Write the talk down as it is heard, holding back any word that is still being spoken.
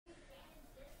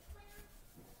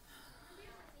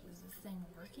thing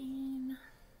working?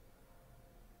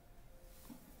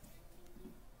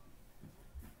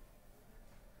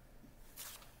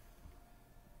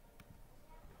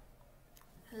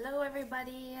 Hello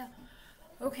everybody.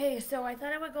 Okay, so I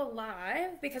thought I would go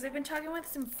live because I've been talking with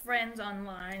some friends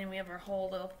online and we have our whole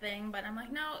little thing, but I'm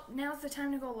like, no, now's the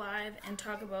time to go live and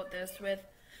talk about this with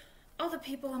all the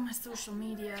people on my social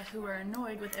media who are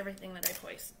annoyed with everything that I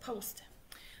post.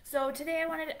 So today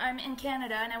I'm in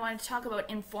Canada and I wanted to talk about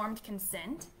informed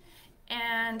consent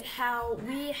and how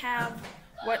we have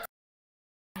what's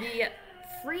the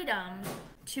freedom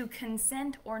to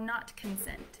consent or not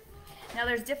consent. Now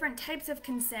there's different types of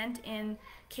consent in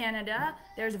Canada.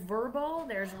 There's verbal,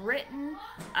 there's written,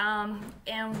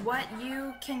 and what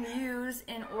you can use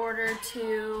in order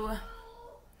to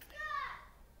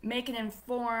make an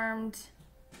informed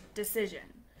decision.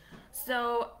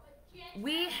 So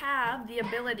we have the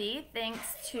ability,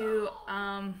 thanks to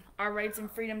our rights and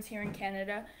freedoms here in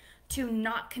Canada, to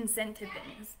not consent to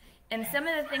things. And some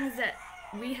of the things that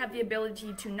we have the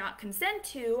ability to not consent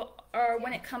to are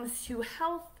when it comes to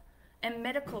health and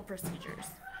medical procedures.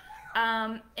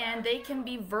 And they can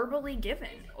be verbally given,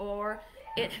 or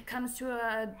it comes to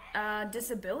a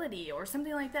disability or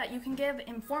something like that. You can give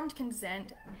informed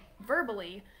consent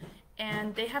verbally,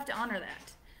 and they have to honor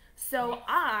that. So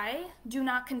I do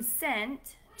not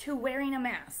consent to wearing a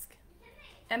mask.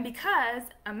 And because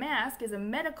a mask is a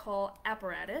medical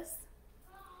apparatus,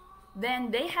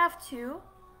 then they have to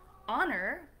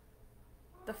honor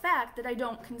the fact that I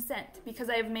don't consent because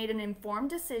I have made an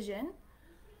informed decision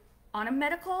on a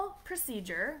medical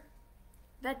procedure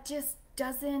that just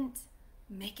doesn't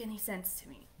make any sense to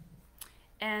me.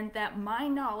 And that my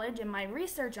knowledge and my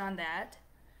research on that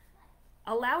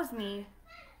allows me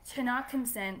to not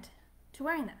consent to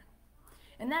wearing that.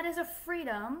 And that is a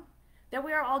freedom that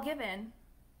we are all given,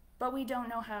 but we don't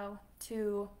know how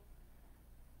to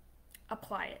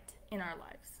apply it in our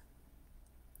lives.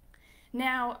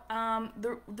 Now,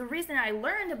 the reason I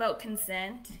learned about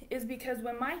consent is because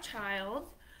when my child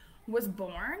was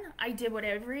born, I did what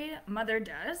every mother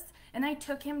does, and I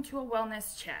took him to a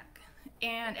wellness check.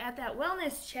 And at that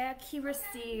wellness check, he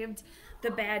received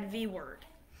the bad V word.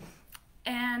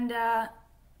 And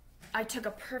I took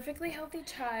a perfectly healthy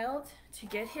child to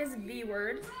get his V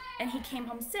word, and he came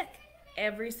home sick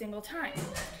every single time.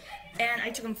 And I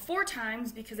took him 4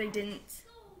 times because I didn't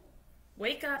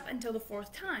wake up until the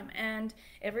 4th time, and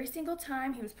every single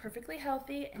time he was perfectly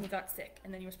healthy and he got sick,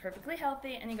 and then he was perfectly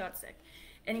healthy and he got sick,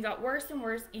 and he got worse and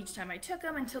worse each time I took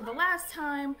him until the last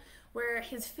time where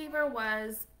his fever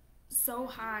was so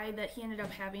high that he ended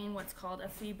up having what's called a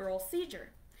febrile seizure.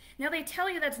 Now they tell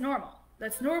you that's normal,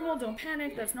 don't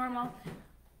panic, that's normal.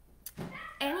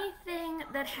 Anything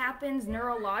that happens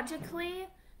neurologically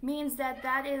means that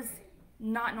that is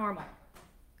not normal.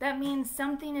 That means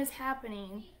something is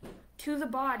happening to the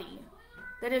body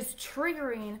that is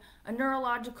triggering a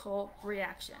neurological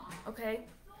reaction, okay?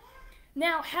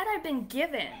 Now, had I been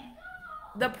given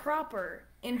the proper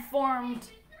informed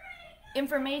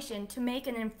information to make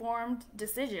an informed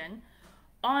decision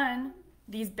on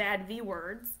these bad V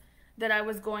words that I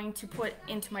was going to put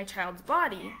into my child's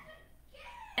body,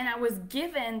 and I was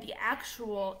given the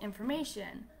actual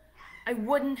information, I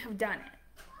wouldn't have done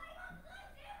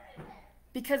it.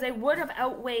 Because I would have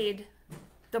outweighed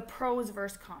the pros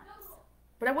versus cons.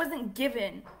 But I wasn't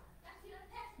given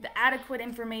the adequate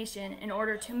information in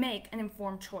order to make an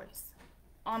informed choice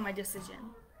on my decision.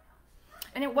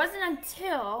 And it wasn't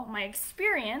until my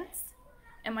experience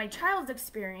and my child's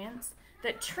experience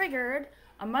that triggered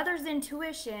a mother's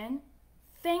intuition,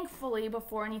 thankfully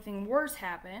before anything worse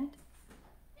happened,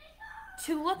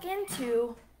 to look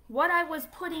into what I was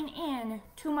putting in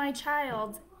to my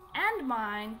child's and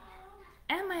mine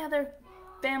and my other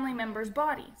family members'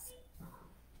 bodies.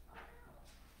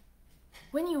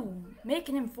 When you make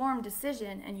an informed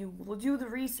decision and you will do the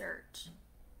research,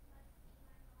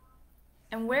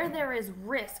 and where there is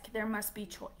risk, there must be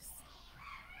choice.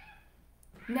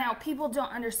 Now, people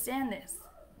don't understand this.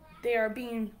 They are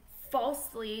being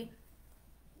falsely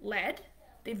led.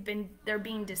 They're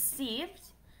being deceived.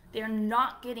 They are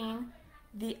not getting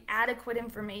the adequate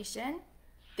information.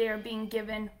 They are being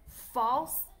given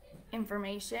false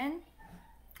information,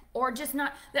 or just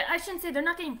not, I shouldn't say they're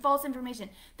not getting false information.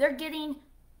 They're getting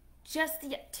just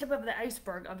the tip of the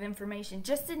iceberg of information,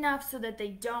 just enough so that they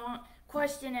don't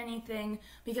question anything,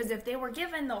 because if they were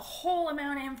given the whole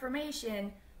amount of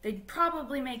information, they'd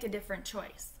probably make a different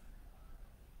choice.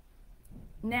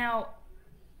 Now,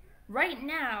 right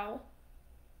now,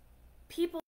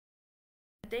 people,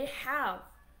 they have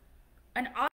an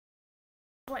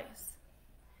choice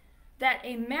that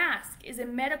a mask is a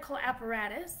medical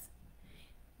apparatus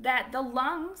that the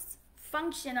lungs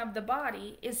function of the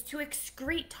body is to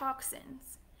excrete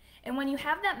toxins. And when you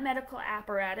have that medical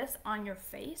apparatus on your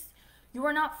face, you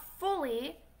are not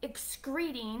fully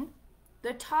excreting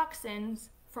the toxins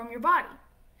from your body.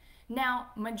 Now,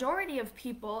 majority of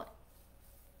people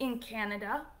in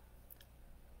Canada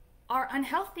are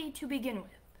unhealthy to begin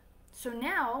with. So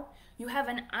now you have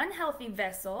an unhealthy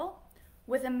vessel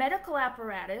with a medical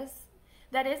apparatus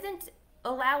that isn't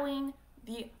allowing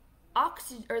the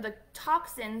oxygen or the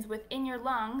toxins within your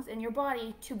lungs and your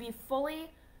body to be fully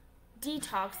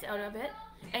detoxed out of it,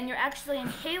 and you're actually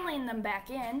inhaling them back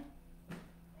in.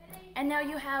 And now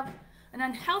you have an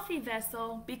unhealthy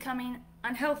vessel becoming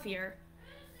unhealthier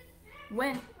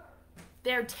when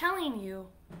they're telling you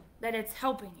that it's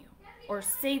helping you or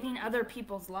saving other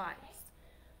people's lives.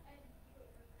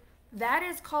 That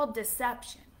is called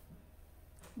deception.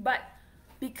 But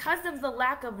because of the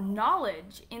lack of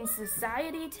knowledge in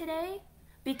society today,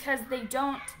 because they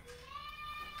don't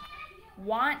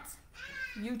want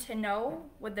you to know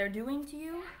what they're doing to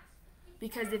you,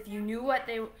 because if you knew what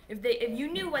they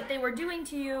were doing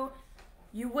to you,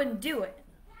 you wouldn't do it,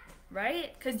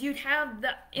 right? Because you'd have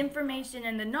the information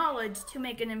and the knowledge to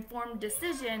make an informed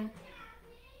decision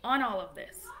on all of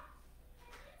this.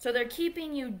 So they're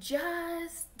keeping you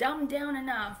just dumbed down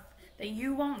enough that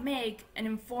you won't make an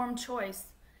informed choice,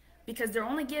 because they're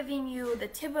only giving you the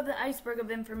tip of the iceberg of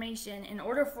information in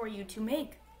order for you to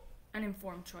make an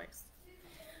informed choice.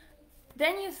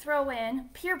 Then you throw in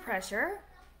peer pressure,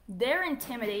 their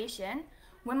intimidation.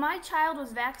 When my child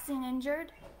was vaccine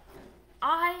injured,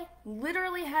 I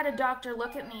literally had a doctor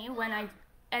look at me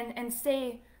and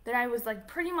say that I was like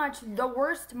pretty much the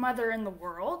worst mother in the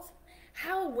world.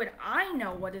 How would I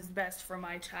know what is best for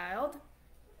my child?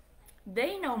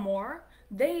 They know more.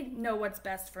 They know what's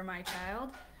best for my child.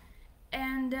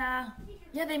 And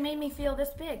yeah, they made me feel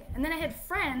this big. And then I had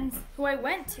friends who I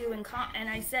went to and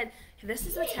I said, hey, this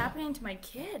is what's happening to my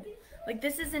kid. Like,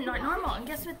 this isn't not normal. And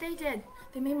guess what they did?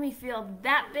 They made me feel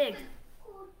that big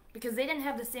because they didn't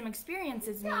have the same experience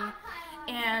as me.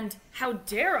 And how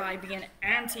dare I be an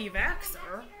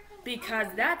anti-vaxxer, because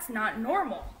that's not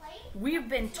normal. We've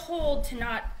been told to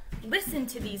not listen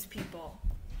to these people.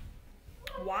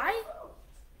 Why?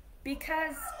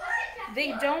 Because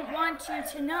they don't want you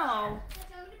to know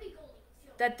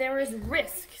that there is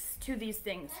risks to these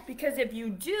things. Because if you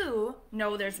do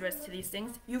know there's risks to these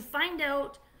things, you find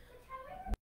out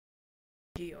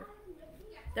you.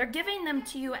 They're giving them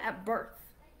to you at birth,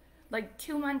 like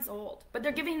 2 months old, but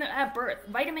they're giving them at birth.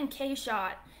 Vitamin K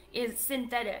shot is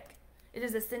synthetic. It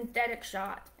is a synthetic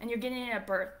shot, and you're getting it at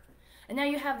birth. And now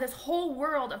you have this whole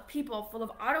world of people full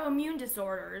of autoimmune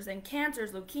disorders and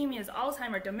cancers, leukemias,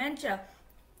 Alzheimer's, dementia,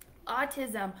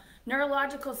 autism,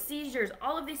 neurological seizures,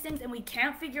 all of these things, and we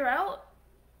can't figure out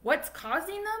what's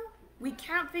causing them. We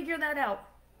can't figure that out.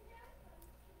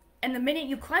 And the minute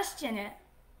you question it,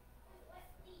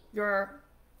 you're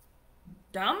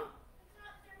dumb?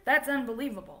 That's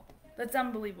unbelievable. That's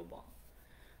unbelievable.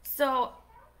 So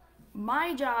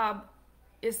my job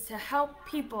is to help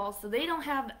people so they don't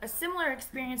have a similar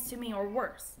experience to me or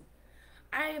worse.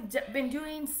 I have been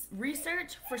doing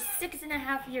research for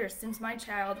 6.5 years since my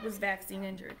child was vaccine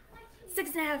injured.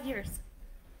 6.5 years.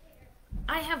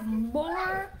 I have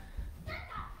more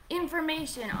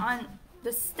information on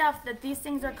the stuff that these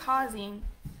things are causing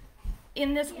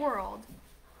in this world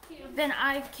than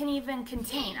I can even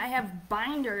contain. I have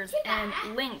binders and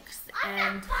links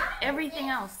and everything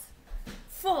else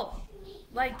full.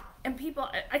 Like, and people,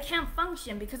 I can't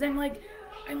function because I'm like,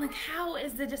 how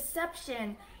is the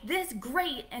deception this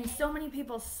great and so many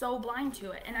people so blind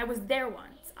to it? And I was there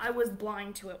once. I was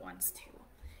blind to it once too.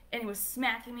 And it was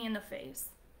smacking me in the face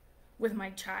with my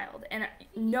child. And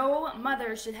no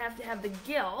mother should have to have the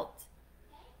guilt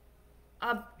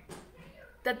of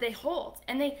that they hold.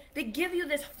 And they give you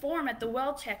this form at the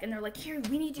well check and they're like, here,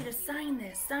 we need you to sign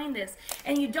this.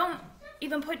 And you don't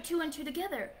even put 2 and 2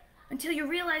 together until you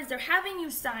realize they're having you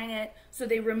sign it, so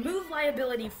they remove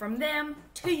liability from them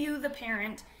to you, the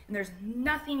parent, and there's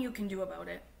nothing you can do about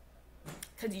it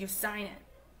because you sign it.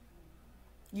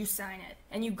 You sign it.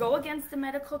 And you go against the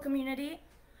medical community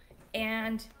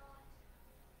and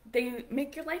they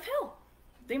make your life hell.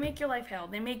 They make your life hell.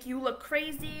 They make you look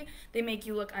crazy. They make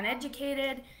you look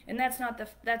uneducated, and that's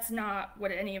not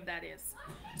what any of that is.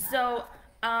 So,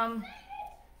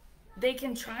 they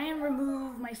can try and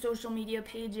remove my social media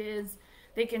pages.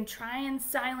 They can try and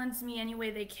silence me any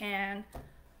way they can.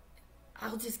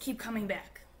 I'll just keep coming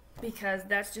back because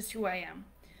that's just who I am.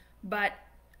 But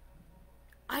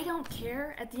I don't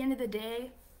care at the end of the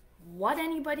day what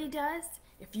anybody does.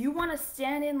 If you want to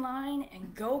stand in line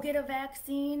and go get a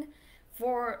vaccine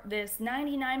for this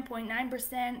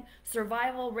 99.9%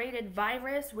 survival rated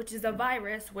virus, which is a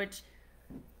virus which,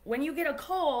 when you get a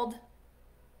cold,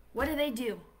 what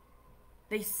do?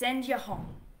 They send you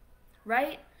home,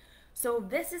 right? So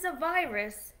this is a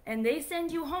virus, and they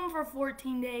send you home for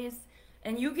 14 days,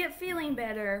 and you get feeling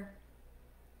better.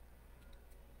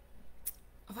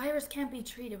 A virus can't be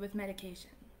treated with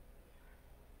medication.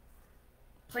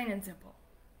 Plain and simple.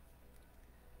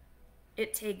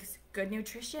 It takes good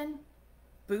nutrition,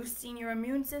 boosting your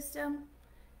immune system,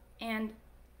 and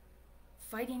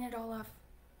fighting it all off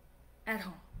at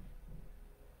home.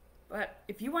 But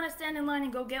if you want to stand in line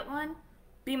and go get one,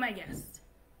 be my guest.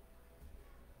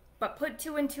 But put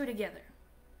 2 and 2 together,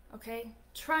 okay?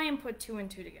 Try and put 2 and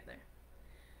 2 together.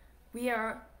 We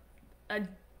are a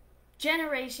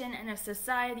generation and a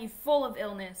society full of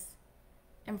illness,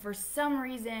 and for some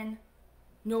reason,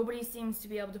 nobody seems to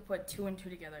be able to put 2 and 2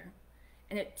 together.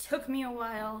 And it took me a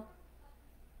while,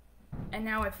 and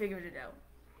now I figured it out.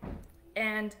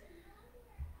 And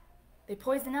they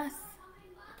poison us,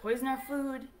 they poison our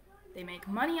food, they make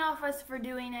money off us for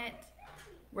doing it.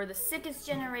 We're the sickest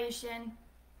generation,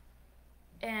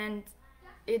 and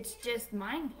it's just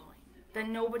mind-blowing that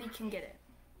nobody can get it.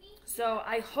 So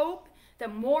I hope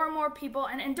that more and more people,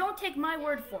 and don't take my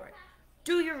word for it,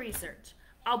 do your research.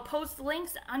 I'll post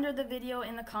links under the video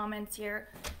in the comments here.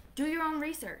 Do your own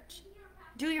research.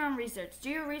 Do your own research. Do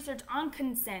your research on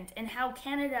consent and how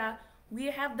Canada, we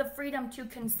have the freedom to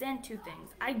consent to things.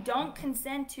 I don't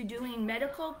consent to doing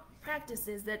medical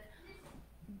practices that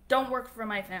don't work for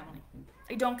my family.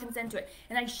 I don't consent to it.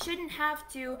 And I shouldn't have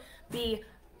to be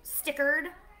stickered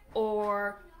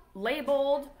or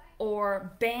labeled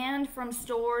or banned from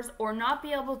stores or not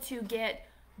be able to get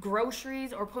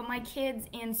groceries or put my kids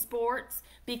in sports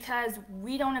because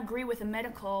we don't agree with a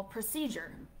medical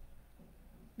procedure,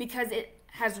 because it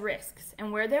has risks,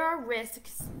 and where there are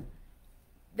risks,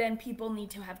 then people need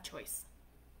to have choice.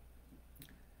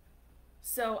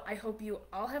 So I hope you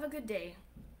all have a good day.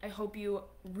 I hope you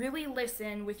really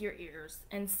listen with your ears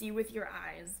and see with your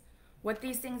eyes what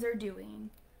these things are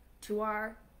doing to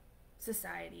our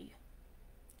society,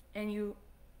 and you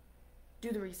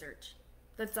do the research.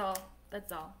 That's all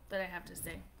that I have to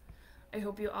say. I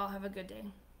hope you all have a good day.